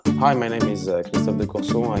Hi, my name is Christophe de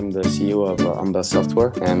Courson. I'm the CEO of Amba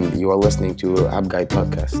Software, and you are listening to App Guy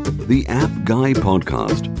Podcast. The App Guy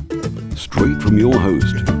Podcast. Straight from your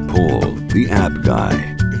host, Paul, the App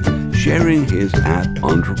Guy. Sharing his app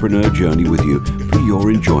entrepreneur journey with you for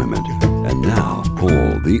your enjoyment. And now,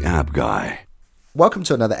 Paul, the App Guy. Welcome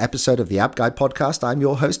to another episode of the App Guy Podcast. I'm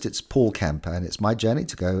your host, it's Paul Kemp, and it's my journey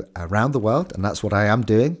to go around the world, and that's what I am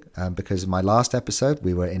doing, because in my last episode,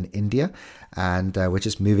 we were in India, and we're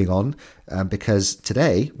just moving on, because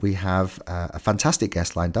today we have a fantastic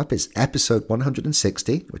guest lined up. It's episode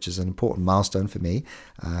 160, which is an important milestone for me,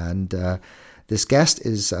 and this guest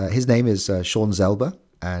is, his name is Shaun Zelber,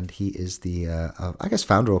 and he is the,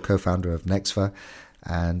 founder or co-founder of nexVa.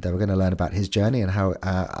 And we're going to learn about his journey and how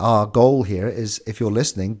our goal here is, if you're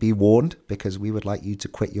listening, be warned, because we would like you to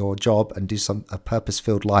quit your job and do a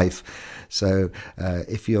purpose-filled life. So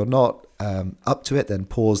if you're not up to it, then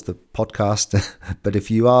pause the podcast. But if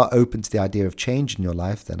you are open to the idea of change in your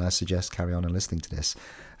life, then I suggest carry on and listening to this.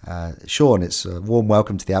 Shaun, it's a warm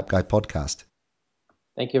welcome to the App Guy Podcast.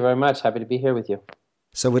 Thank you very much. Happy to be here with you.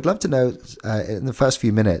 So we'd love to know, in the first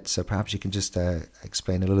few minutes, so perhaps you can just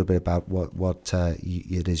explain a little bit about what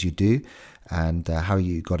it is you do and how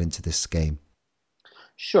you got into this game.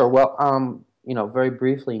 Sure. Well, very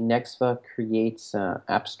briefly, nexVa creates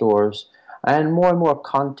app stores and more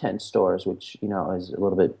content stores, which, is a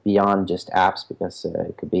little bit beyond just apps, because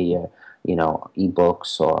it could be,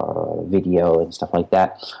 ebooks or video and stuff like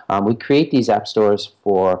that. We create these app stores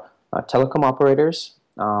for telecom operators,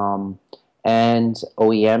 and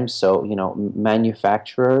OEMs, so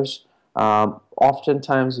manufacturers,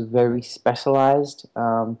 oftentimes very specialized,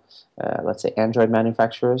 let's say Android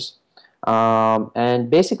manufacturers, and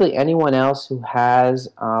basically anyone else who has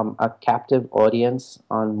a captive audience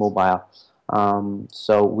on mobile.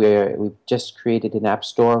 So we've just created an app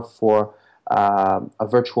store for a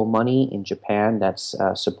virtual money in Japan that's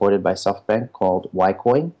supported by SoftBank called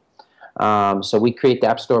Ycoin. So we create the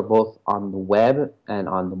app store both on the web and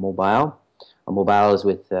on the mobile. A mobile is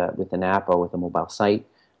with an app or with a mobile site,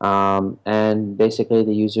 and basically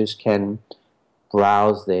the users can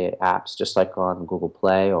browse the apps just like on Google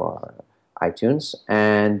Play or iTunes,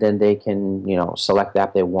 and then they can select the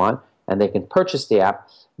app they want, and they can purchase the app.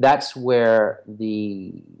 That's where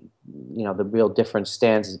the real difference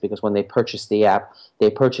stands, is because when they purchase the app,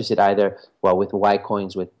 they purchase it either with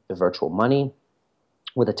Ycoins with the virtual money.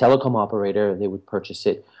 With a telecom operator, they would purchase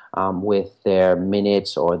it with their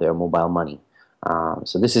minutes or their mobile money.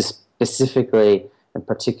 So this is specifically and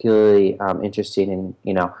particularly interested in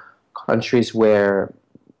countries where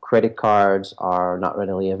credit cards are not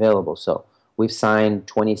readily available. So we've signed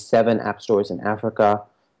 27 app stores in Africa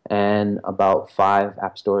and about 5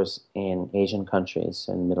 app stores in Asian countries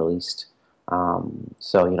and Middle East.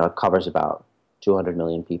 So it covers about 200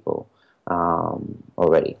 million people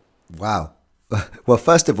already. Wow. Well,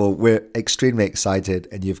 first of all, we're extremely excited,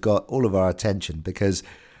 and you've got all of our attention, because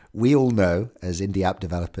we all know as indie app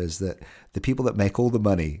developers that the people that make all the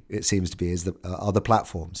money, it seems to be, are the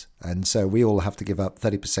platforms. And so we all have to give up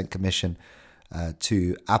 30% commission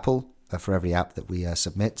to Apple for every app that we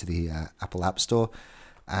submit to the Apple App Store.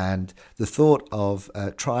 And the thought of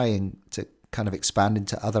trying to kind of expand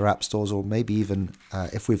into other app stores, or maybe even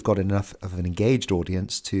if we've got enough of an engaged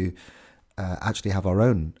audience to actually have our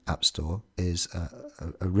own app store, is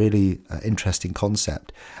a really interesting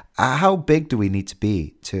concept. How big do we need to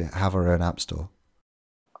be to have our own app store?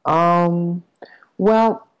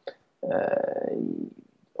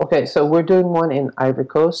 Okay, so we're doing one in Ivory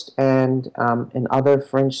Coast and in other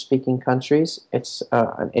French-speaking countries. It's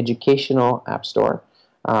an educational app store.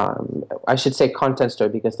 I should say content store,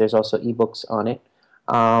 because there's also ebooks on it.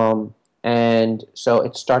 And so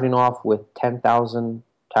it's starting off with 10,000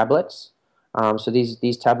 tablets. So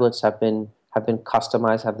these tablets have been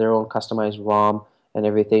customized, have their own customized ROM and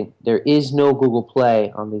everything. There is no Google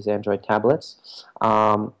Play on these Android tablets,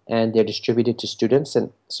 and they're distributed to students.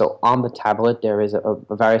 And so on the tablet, there is a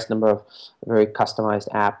various number of very customized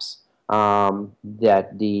apps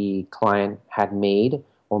that the client had made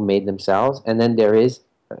or made themselves. And then there is,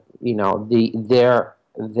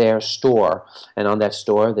 their store, and on that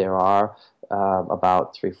store there are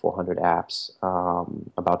about 300-400 apps,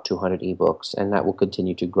 about 200 ebooks, and that will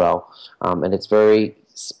continue to grow. And it's very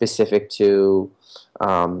specific to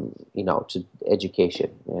to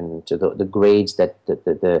education and to the grades that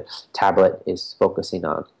the tablet is focusing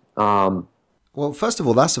on. Well, first of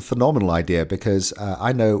all, that's a phenomenal idea, because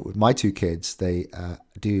I know my 2 kids, they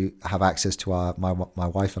do have access to my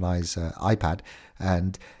wife and I's iPad,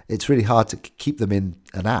 and it's really hard to keep them in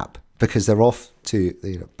an app because they're off to,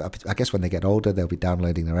 I guess when they get older, they'll be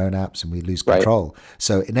downloading their own apps and we lose Right. control.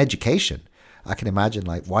 So in education, I can imagine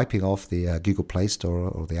like wiping off the Google Play Store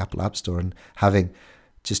or the Apple App Store and having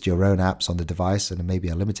just your own apps on the device and maybe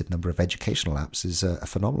a limited number of educational apps is a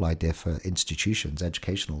phenomenal idea for institutions,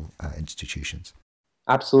 educational institutions.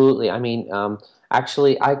 Absolutely. I mean,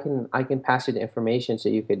 actually, I can pass you the information so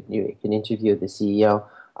you can interview the CEO.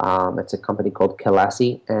 It's a company called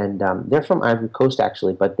Kelasi, and they're from Ivory Coast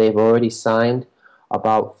actually, but they've already signed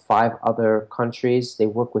about 5 other countries. They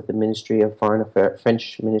work with the Ministry of Foreign Affairs,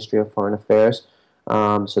 French Ministry of Foreign Affairs.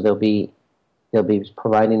 So they'll be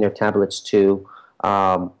providing their tablets to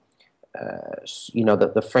the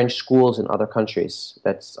French schools in other countries.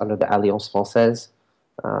 That's under the Alliance Française.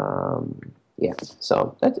 Yeah,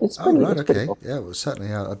 so it's pretty. Oh, right, it's pretty okay. cool. Yeah, well,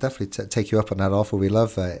 certainly, I'll definitely take you up on that offer. We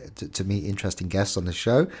love to meet interesting guests on the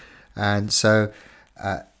show. And so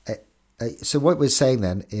what we're saying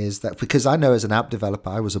then is that, because I know as an app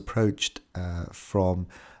developer, I was approached from,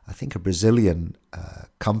 I think, a Brazilian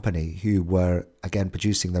company who were, again,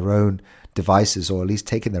 producing their own devices, or at least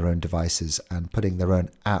taking their own devices and putting their own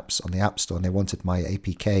apps on the App Store. And they wanted my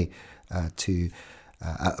APK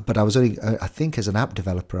but I was only, I think as an app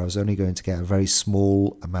developer, I was only going to get a very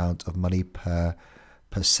small amount of money per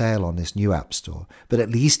sale on this new app store. But at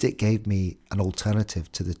least it gave me an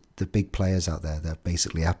alternative to the big players out there. They're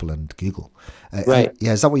basically Apple and Google. Right.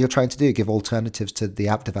 Yeah, is that what you're trying to do? Give alternatives to the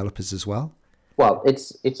app developers as well? Well,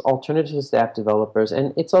 it's alternatives to app developers,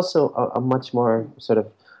 and it's also a much more sort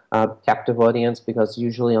of captive audience, because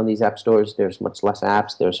usually on these app stores there's much less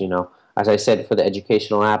apps. There's, as I said, for the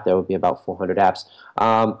educational app, there would be about 400 apps.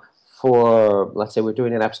 For, let's say, we're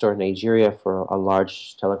doing an app store in Nigeria for a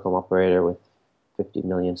large telecom operator with 50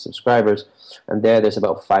 million subscribers, and there's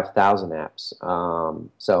about 5,000 apps.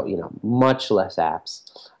 So, much less apps,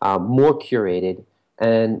 more curated,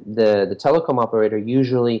 and the telecom operator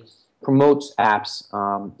usually promotes apps,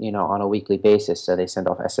 on a weekly basis. So they send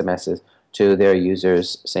off SMSs to their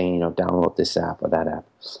users saying, download this app or that app.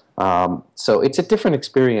 So it's a different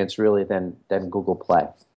experience really than Google Play.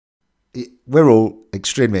 We're all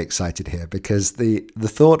extremely excited here because the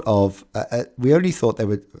thought of, we only thought there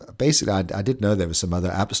were, basically, I did know there were some other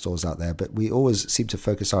app stores out there, but we always seem to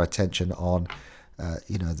focus our attention on,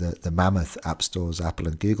 the mammoth app stores, Apple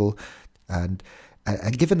and Google. And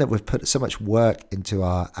given that we've put so much work into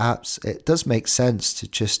our apps, it does make sense to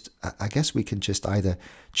just, I guess we can just either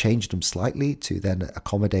change them slightly to then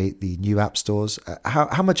accommodate the new app stores.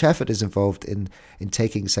 How much effort is involved in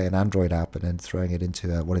taking, say, an Android app and then throwing it into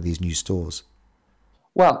one of these new stores?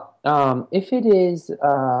 Well, if it is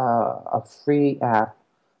a free app,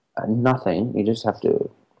 nothing. You just have to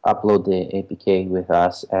upload the APK with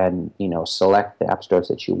us and, select the app stores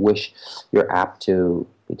that you wish your app to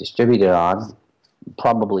be distributed on.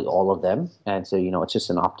 Probably all of them, and so it's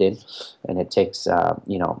just an opt-in, and it takes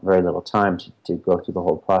very little time to go through the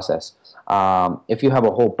whole process. If you have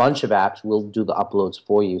a whole bunch of apps, we'll do the uploads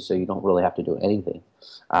for you, so you don't really have to do anything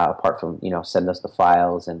apart from send us the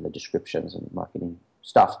files and the descriptions and marketing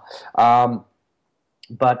stuff.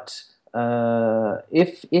 But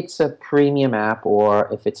if it's a premium app, or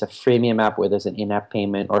if it's a freemium app where there's an in-app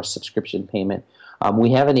payment or subscription payment,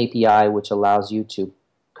 we have an API which allows you to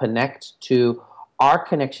connect to our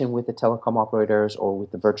connection with the telecom operators or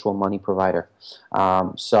with the virtual money provider.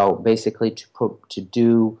 So basically, to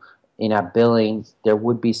do in-app billing, there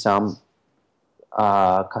would be some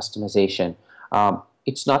customization.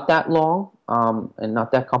 It's not that long and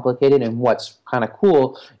not that complicated. And what's kind of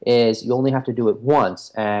cool is you only have to do it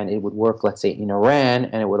once, and it would work, let's say, in Iran,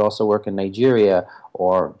 and it would also work in Nigeria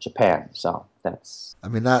or Japan. So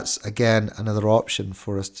that's again another option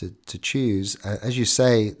for us to choose. As you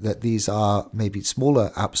say, that these are maybe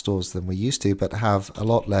smaller app stores than we're used to, but have a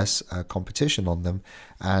lot less competition on them.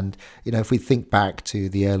 And if we think back to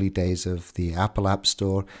the early days of the Apple App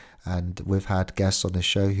Store, and we've had guests on the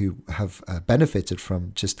show who have benefited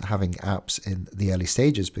from just having apps in the early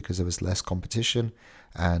stages because there was less competition,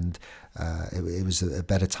 and it was a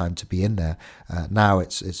better time to be in there. Now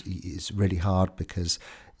it's really hard because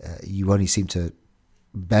you only seem to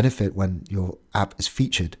benefit when your app is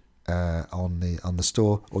featured on the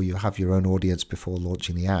store, or you have your own audience before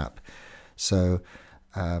launching the app. So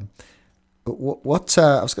what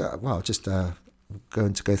I was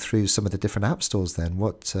going to go through some of the different app stores then.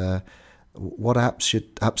 What app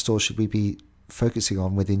stores should we be focusing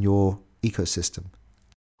on within your ecosystem?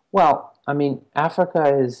 Well,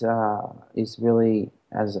 Africa is really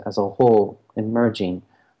as a whole emerging.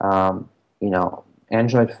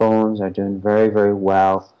 Android phones are doing very, very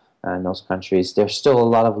well in those countries. There's still a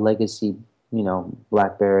lot of legacy,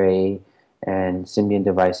 BlackBerry and Symbian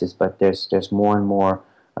devices, but there's more and more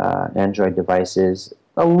Android devices,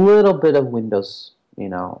 a little bit of Windows,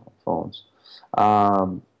 phones.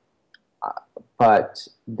 Um, but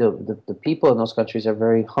the people in those countries are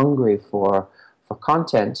very hungry for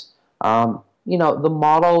content. The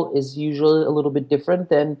model is usually a little bit different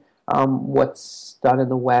than what's done in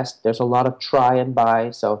the West. There's a lot of try and buy,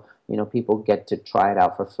 so people get to try it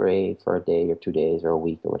out for free for a day or 2 days or a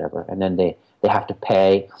week or whatever, and then they have to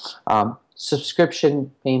pay.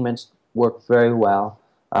 Subscription payments work very well.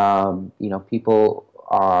 People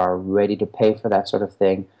are ready to pay for that sort of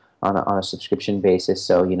thing on a subscription basis.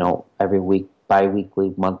 So every week,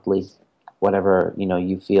 bi-weekly, monthly, whatever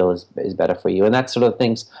you feel is better for you, and that's sort of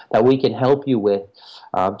things that we can help you with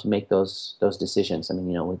to make those decisions. I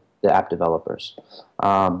mean, with the app developers.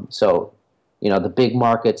 The big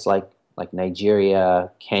markets like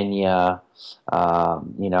Nigeria, Kenya,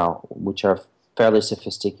 which are fairly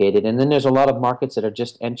sophisticated, and then there's a lot of markets that are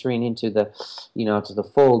just entering into to the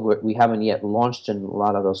fold. Where we haven't yet launched in a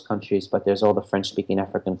lot of those countries, but there's all the French-speaking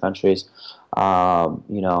African countries. Those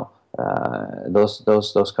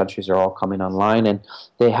countries are all coming online, and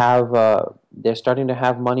they're starting to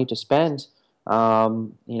have money to spend,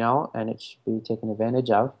 and it should be taken advantage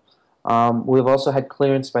of. We've also had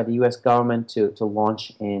clearance by the U.S. government to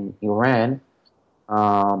launch in Iran.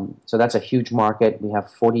 So that's a huge market. We have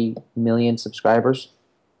 40 million subscribers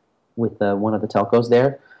with one of the telcos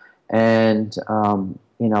there, and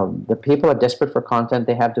the people are desperate for content.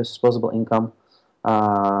 They have disposable income.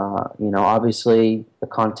 Obviously the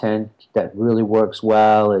content that really works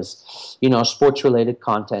well is, sports-related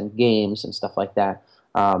content, games, and stuff like that.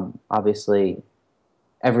 Obviously,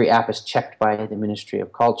 every app is checked by the Ministry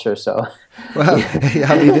of Culture, so... Well,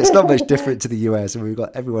 I mean, it's not much different to the US, and we've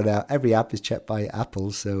got everyone out. Every app is checked by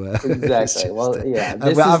Apple, so... Exactly. Well, yeah.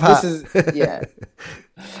 This is yeah.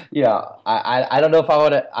 Yeah. I don't know if I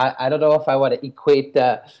want to... I don't know if I want to equate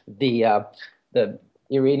the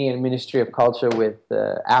Iranian Ministry of Culture with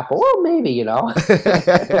Apple. Well, maybe, You haven't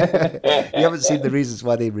seen the reasons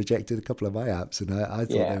why they rejected a couple of my apps, and I thought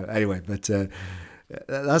they were, anyway, but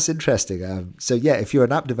that's interesting. So yeah, if you're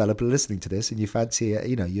an app developer listening to this and you fancy,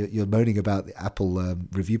 you're moaning about the Apple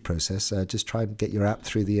review process, just try and get your app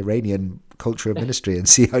through the Iranian Culture Ministry and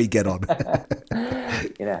see how you get on.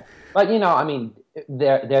 Yeah, but I mean,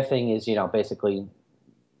 their thing is, basically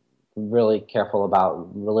really careful about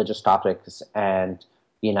religious topics and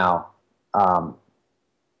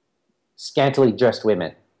scantily dressed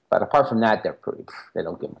women. But apart from that, they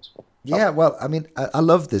don't give much. Yeah, well, I mean, I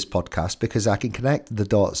love this podcast because I can connect the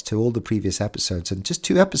dots to all the previous episodes. And just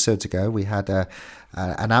 2 episodes ago, we had an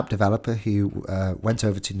app developer who went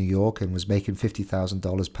over to New York and was making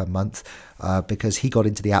 $50,000 per month because he got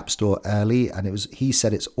into the App Store early, and he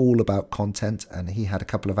said it's all about content. And he had a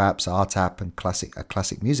couple of apps, Art App and a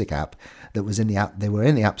classic music app that was in the app. They were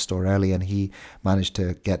in the App Store early, and he managed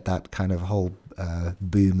to get that kind of whole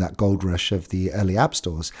boom, that gold rush of the early app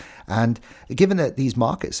stores. And given that these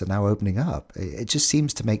markets are now opening up, it just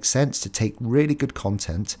seems to make sense to take really good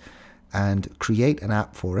content and create an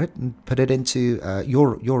app for it and put it into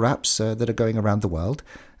your apps that are going around the world,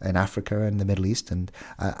 in Africa and the Middle East. And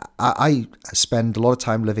I spend a lot of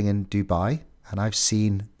time living in Dubai, and I've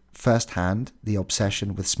seen firsthand the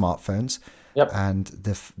obsession with smartphones. Yep. And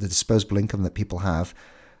the disposable income that people have.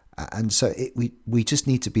 And so we just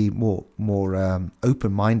need to be more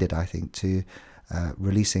open-minded, I think, to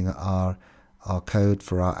releasing our code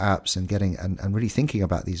for our apps and getting and really thinking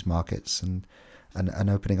about these markets and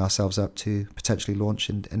opening ourselves up to potentially launch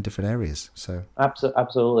in different areas. So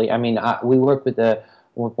absolutely. I mean, we work with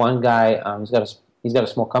one guy. He's got a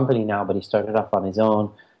small company now, but he started off on his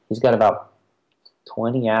own. He's got about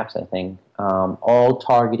 20 apps, I think, all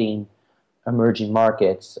targeting emerging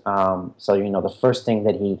markets. So the first thing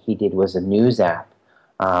that he did was a news app,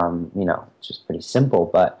 which is pretty simple,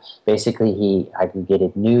 but basically he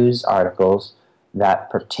aggregated news articles that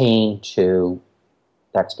pertain to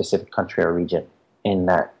that specific country or region in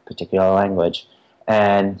that particular language.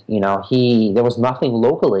 And there was nothing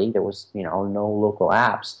locally. There was no local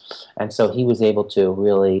apps, and so he was able to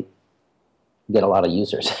really get a lot of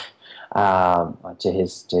users to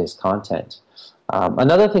his content.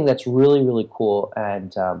 Another thing that's really, really cool,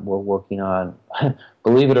 and we're working on,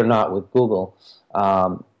 believe it or not, with Google,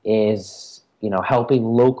 is helping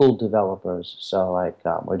local developers. So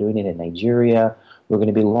we're doing it in Nigeria. We're going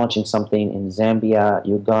to be launching something in Zambia,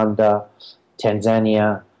 Uganda,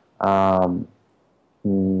 Tanzania,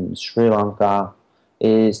 Sri Lanka,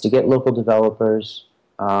 is to get local developers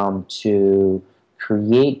to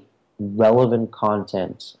create relevant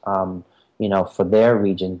content for their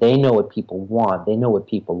region. They know what people want. They know what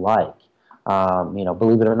people like.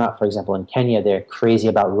 Believe it or not, for example, in Kenya, they're crazy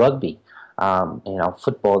about rugby.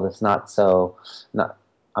 Football that's not so. Not.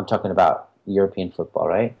 I'm talking about European football,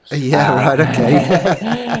 right? Yeah, right.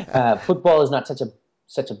 Okay. Football is not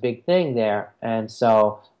such a big thing there, and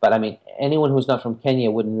so. But I mean, anyone who's not from Kenya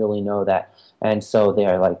wouldn't really know that. And so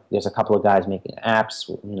there's a couple of guys making apps,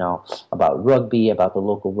 about rugby, about the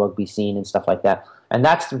local rugby scene and stuff like that. And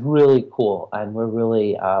that's really cool. And we're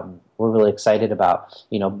really excited about,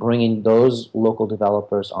 bringing those local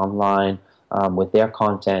developers online with their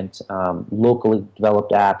content, locally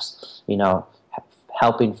developed apps,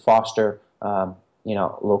 helping foster,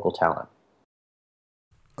 local talent.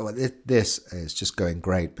 Well, this is just going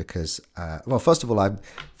great because, first of all, I'm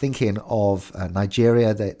thinking of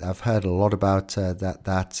Nigeria. I've heard a lot about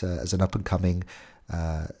that as an up-and-coming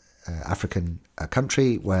African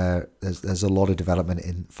country where there's a lot of development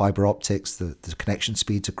in fiber optics. The connection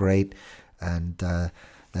speeds are great, and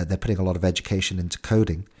they're putting a lot of education into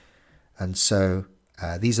coding. And so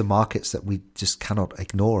these are markets that we just cannot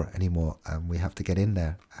ignore anymore, and we have to get in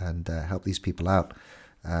there and help these people out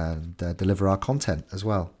and deliver our content as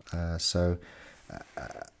well. So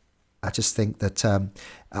I just think that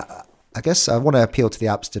I guess I want to appeal to the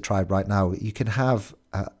Appster tribe right now. You can have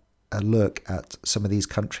a look at some of these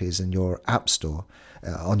countries in your app store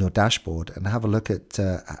on your dashboard and have a look at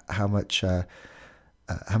how many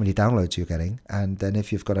downloads you're getting. And then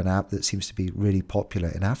if you've got an app that seems to be really popular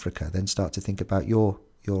in Africa, then start to think about your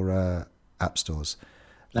app stores.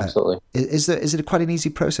 Absolutely. Is it quite an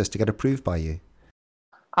easy process to get approved by you?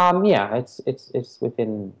 Yeah, it's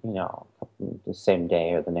within the same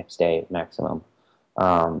day or the next day maximum.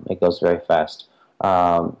 It goes very fast,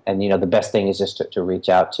 and the best thing is just to reach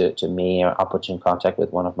out to me, or I'll put you in contact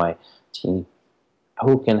with one of my team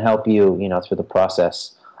who can help you through the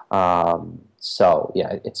process. So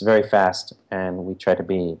yeah, it's very fast, and we try to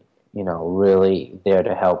be really there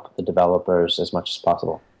to help the developers as much as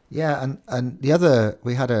possible. Yeah, and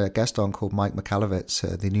we had a guest on called Mike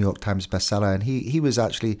McAlevitz, the New York Times bestseller, and he was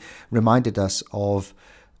actually reminded us of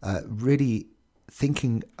really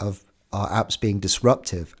thinking of our apps being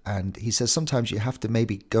disruptive. And he says sometimes you have to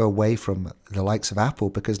maybe go away from the likes of Apple,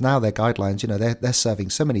 because now their guidelines, they're serving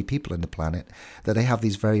so many people in the planet that they have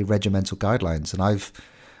these very regimental guidelines. And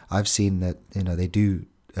I've seen that they do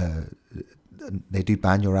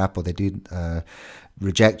ban your app, or they do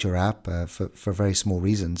reject your app for very small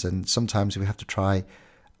reasons, and sometimes we have to try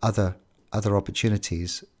other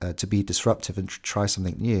opportunities to be disruptive and try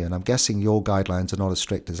something new. And I'm guessing your guidelines are not as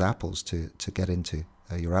strict as Apple's to get into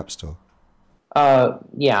your app store.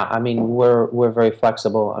 Yeah, I mean we're very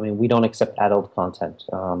flexible. I mean, we don't accept adult content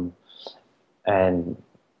and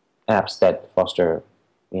apps that foster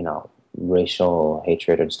racial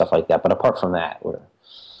hatred and stuff like that. But apart from that, we're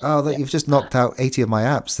You've just knocked out 80 of my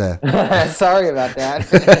apps there. Sorry about that.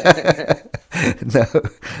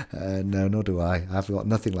 No, nor do I. I've got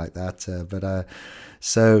nothing like that.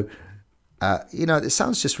 It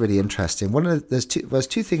sounds just really interesting. There's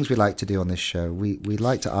two things we like to do on this show. We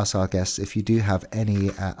like to ask our guests if you do have any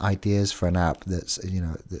ideas for an app that's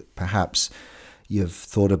that perhaps you've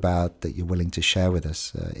thought about that you're willing to share with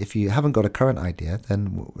us. If you haven't got a current idea,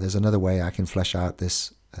 then there's another way I can flesh out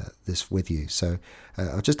this with you. So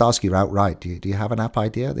I'll just ask you outright, do you have an app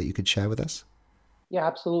idea that you could share with us? Yeah,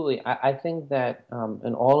 absolutely. I think that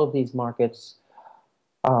in all of these markets,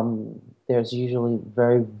 there's usually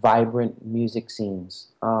very vibrant music scenes.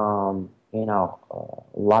 Lots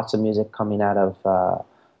of music coming out of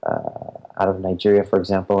Nigeria, for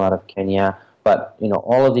example, out of Kenya. But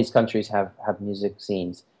all of these countries have music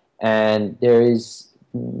scenes, and there is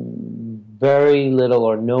very little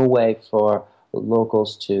or no way for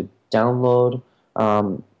locals to download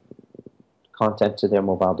content to their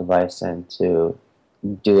mobile device and to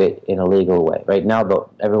do it in a legal way. Right now,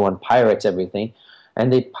 though, everyone pirates everything,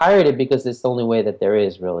 and they pirate it because it's the only way that there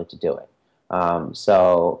is really to do it.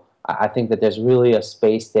 So I think that there's really a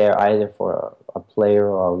space there, either for a player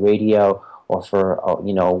or a radio, or for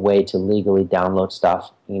a way to legally download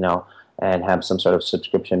stuff, and have some sort of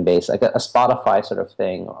subscription base, like a Spotify sort of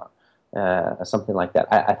thing, or something like that.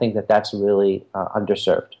 I think that that's really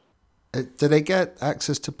underserved. Do they get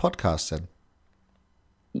access to podcasts then?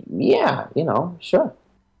 Yeah, sure.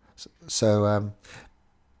 So,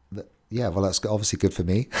 yeah, well, that's obviously good for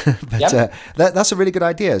me. But Yep. That's a really good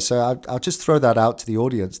idea. So I'll just throw that out to the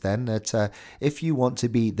audience then, that if you want to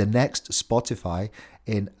be the next Spotify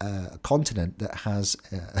in a continent that has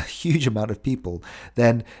a huge amount of people,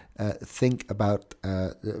 then think about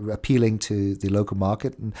appealing to the local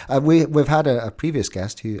market. And we've had a previous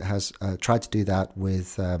guest who has tried to do that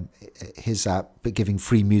with his app, but giving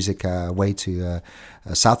free music away to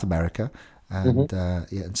South America. and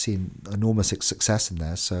and seen enormous success in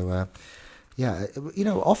there. So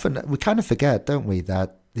often we kind of forget, don't we,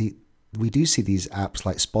 that we do see these apps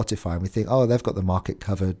like Spotify and we think, oh, they've got the market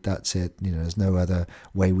covered, that's it, there's no other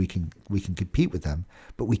way we can compete with them.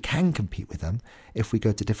 But we can compete with them if we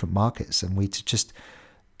go to different markets and we just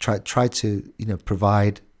try to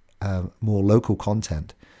provide more local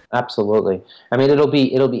content. Absolutely. I mean, it'll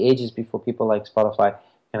be ages before people like Spotify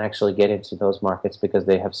can actually get into those markets because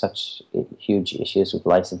they have such huge issues with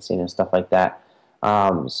licensing and stuff like that.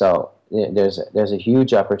 So there's a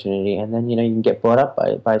huge opportunity, and then you can get bought up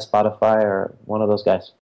by Spotify or one of those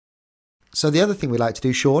guys. So the other thing we like to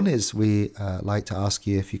do, Shaun, is we like to ask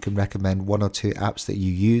you if you can recommend one or two apps that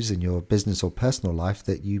you use in your business or personal life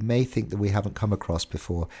that you may think that we haven't come across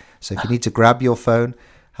before. So if you need to grab your phone,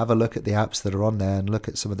 have a look at the apps that are on there and look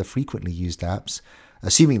at some of the frequently used apps,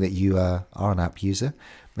 assuming that you are an app user,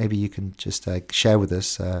 maybe you can just share with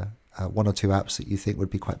us one or two apps that you think would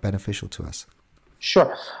be quite beneficial to us.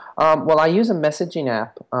 Sure. Well, I use a messaging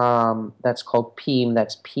app that's called Peem.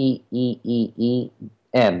 That's Peeem.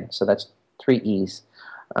 So that's 3 E's.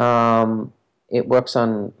 It works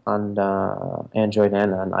on Android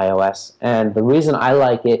and on iOS. And the reason I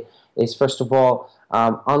like it is, first of all,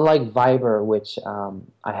 unlike Viber, which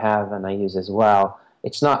I have and I use as well,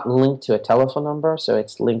 it's not linked to a telephone number, so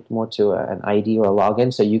it's linked more to an ID or a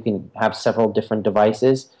login. So you can have several different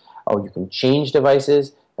devices, or you can change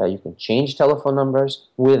devices. You can change telephone numbers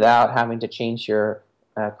without having to change your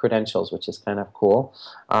credentials, which is kind of cool.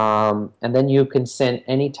 And then you can send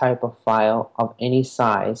any type of file of any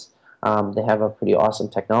size. They have a pretty awesome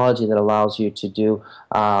technology that allows you to do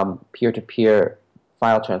peer-to-peer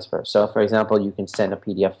file transfer. So, for example, you can send a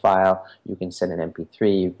PDF file, you can send an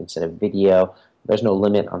MP3, you can send a video. There's no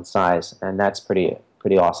limit on size, and that's pretty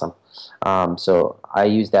awesome. So I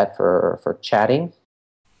use that for chatting.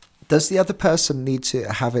 Does the other person need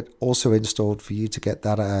to have it also installed for you to get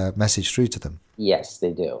that message through to them? Yes,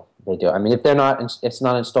 they do. They do. I mean, if it's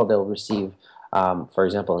not installed, they'll receive, for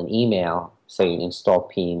example, an email saying install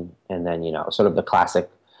Peem, and then sort of the classic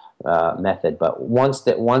method. But once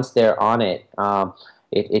they're on it,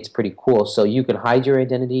 it's pretty cool. So you can hide your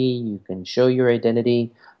identity, you can show your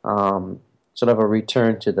identity, sort of a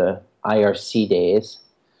return to the IRC days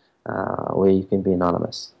where you can be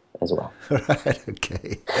anonymous as well. Right,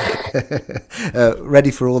 okay.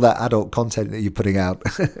 Ready for all that adult content that you're putting out.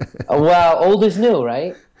 Well, old is new,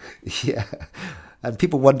 right? Yeah. And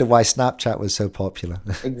people wonder why Snapchat was so popular.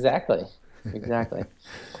 Exactly.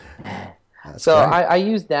 So I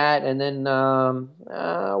use that, and then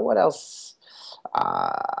what else?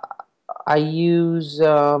 I use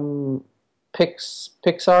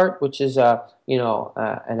PixArt, which is an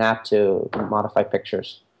app to modify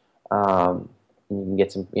pictures. You can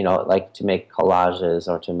get some, like to make collages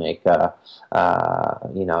or to make,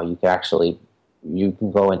 you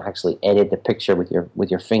can go and actually edit the picture with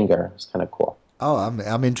your finger. It's kind of cool. Oh,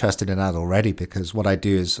 I'm interested in that already, because what I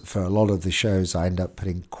do is for a lot of the shows, I end up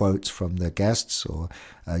putting quotes from the guests or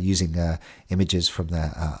using images from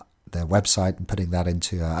their website and putting that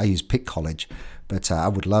into. I use Pic College, but I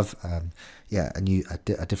would love, a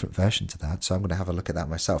different version to that. So I'm going to have a look at that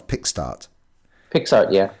myself. PixArt,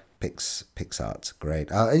 yeah. PixArt,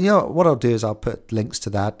 great. And what I'll do is I'll put links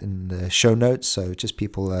to that in the show notes. So just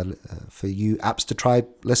people, for you apps to try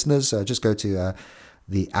listeners, just go to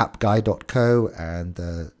theappguy.co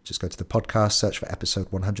and just go to the podcast, search for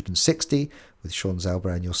episode 160 with Shaun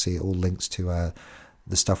Zelber, and you'll see all links to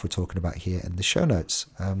the stuff we're talking about here in the show notes.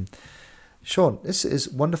 Shaun, this is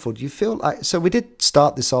wonderful. Do you feel like, so we did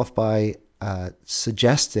start this off by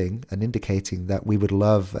suggesting and indicating that we would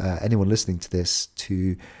love anyone listening to this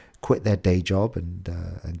to quit their day job and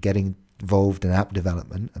getting involved in app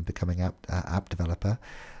development and becoming app developer.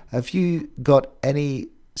 Have you got any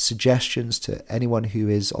suggestions to anyone who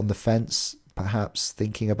is on the fence, perhaps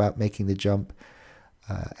thinking about making the jump?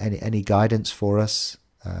 Any guidance for us?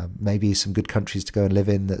 Maybe some good countries to go and live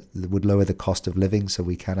in that would lower the cost of living, so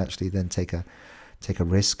we can actually then take a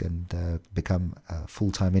risk and become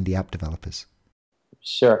full-time indie app developers.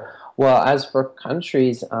 Sure. Well, as for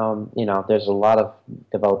countries, there's a lot of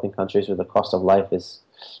developing countries where the cost of life is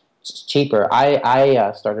cheaper.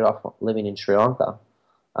 I started off living in Sri Lanka,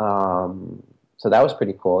 so that was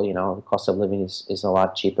pretty cool. The cost of living is a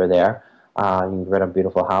lot cheaper there. You can rent a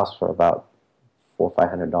beautiful house for about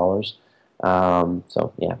 $400-500.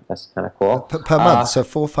 So yeah, that's kind of cool. Per month, so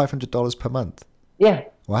 $400-500 per month. Yeah.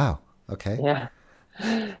 Wow. Okay. Yeah.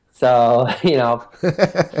 So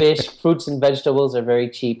fish, fruits, and vegetables are very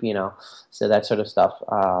cheap. So that sort of stuff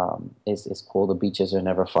is cool. The beaches are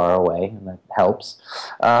never far away, and that helps.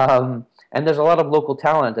 and there's a lot of local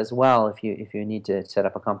talent as well if you need to set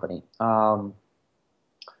up a company.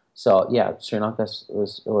 So yeah, Sri Lanka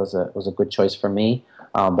was a good choice for me.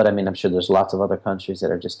 But I mean, I'm sure there's lots of other countries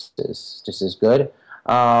that are just as good.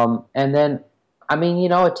 And then, I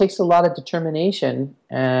mean, it takes a lot of determination,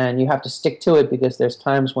 and you have to stick to it, because there's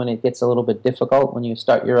times when it gets a little bit difficult when you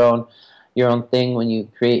start your own thing, when you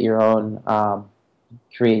create your own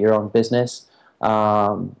business.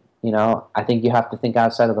 I think you have to think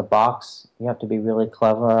outside of the box. You have to be really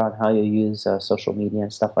clever on how you use social media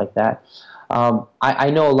and stuff like that. I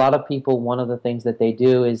know a lot of people, one of the things that they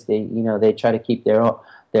do is they try to keep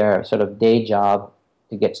their sort of day job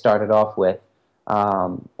to get started off with,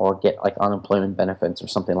 or get like unemployment benefits or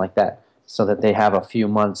something like that, so that they have a few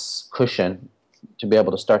months cushion to be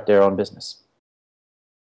able to start their own business.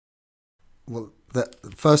 Well,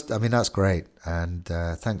 first, I mean, that's great. And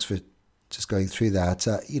thanks for just going through that.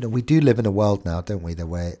 We do live in a world now, don't we,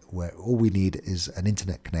 where all we need is an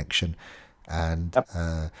internet connection, and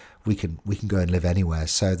we can go and live anywhere.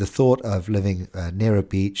 So the thought of living near a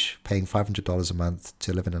beach, paying $500 a month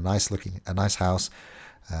to live in a nice house,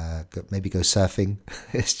 maybe go surfing,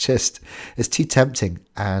 it's too tempting.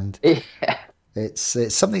 And it's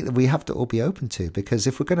something that we have to all be open to, because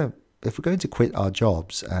if we're going to quit our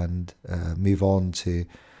jobs and move on to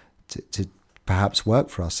perhaps work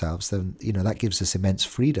for ourselves, then that gives us immense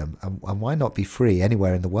freedom. And why not be free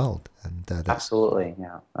anywhere in the world? And absolutely,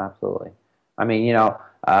 yeah, absolutely. I mean,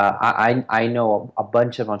 I know a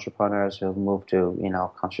bunch of entrepreneurs who have moved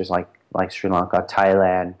to countries like Sri Lanka,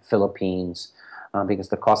 Thailand, Philippines, because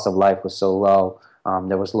the cost of life was so low.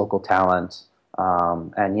 There was local talent,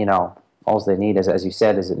 and all they need is, as you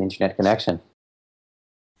said, is an internet connection.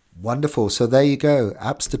 Wonderful. So there you go.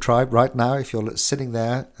 Apps to try right now. If you're sitting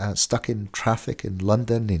there stuck in traffic in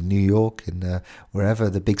London, in New York, in wherever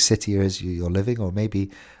the big city is you're living, or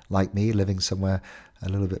maybe like me, living somewhere a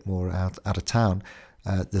little bit more out of town,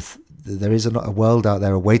 there is a world out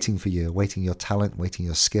there waiting for you, awaiting your talent, waiting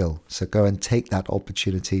your skill. So go and take that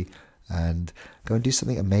opportunity and go and do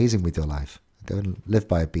something amazing with your life. Go and live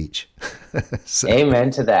by a beach.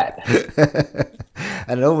 Amen to that.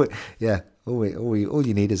 And all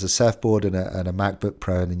you need is a surfboard and a MacBook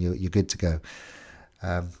Pro, and then you're good to go.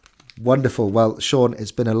 Wonderful. Well, Shaun,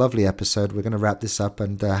 it's been a lovely episode. We're going to wrap this up.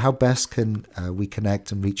 And how best can we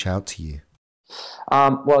connect and reach out to you?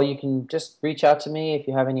 Well, you can just reach out to me if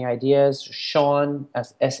you have any ideas. Shaun,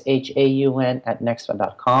 SHAUN at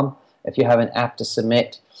nexva.com. If you have an app to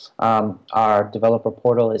submit, our developer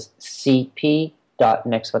portal is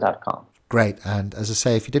cp.nexva.com. Great. And as I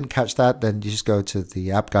say, if you didn't catch that, then you just go to the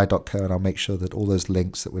appguy.co, and I'll make sure that all those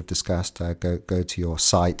links that we've discussed go to your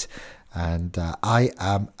site. And I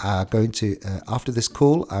am going to, after this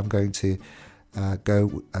call, I'm going to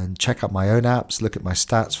go and check out my own apps, look at my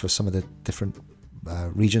stats for some of the different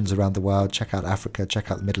regions around the world, check out Africa,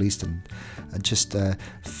 check out the Middle East, and just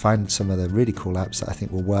find some of the really cool apps that I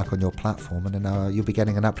think will work on your platform. And then you'll be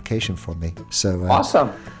getting an application from me. So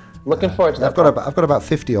awesome. Looking forward to that. I've got about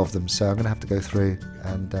 50 of them, so I'm going to have to go through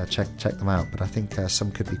and check them out. But I think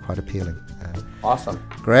some could be quite appealing. Awesome.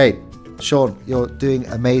 Great. Shaun, you're doing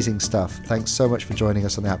amazing stuff. Thanks so much for joining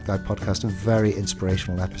us on the App Guy podcast. A very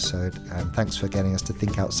inspirational episode, and thanks for getting us to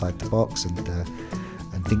think outside the box and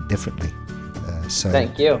think differently. So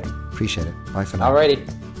thank you. Appreciate it. Bye for now. Alrighty.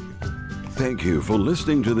 Thank you for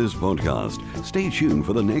listening to this podcast. Stay tuned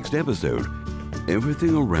for the next episode.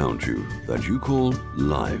 Everything around you that you call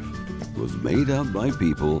life was made up by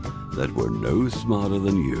people that were no smarter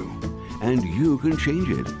than you. And you can change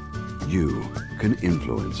it. You can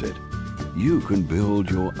influence it. You can build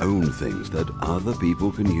your own things that other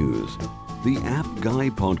people can use. The App Guy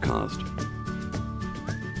Podcast.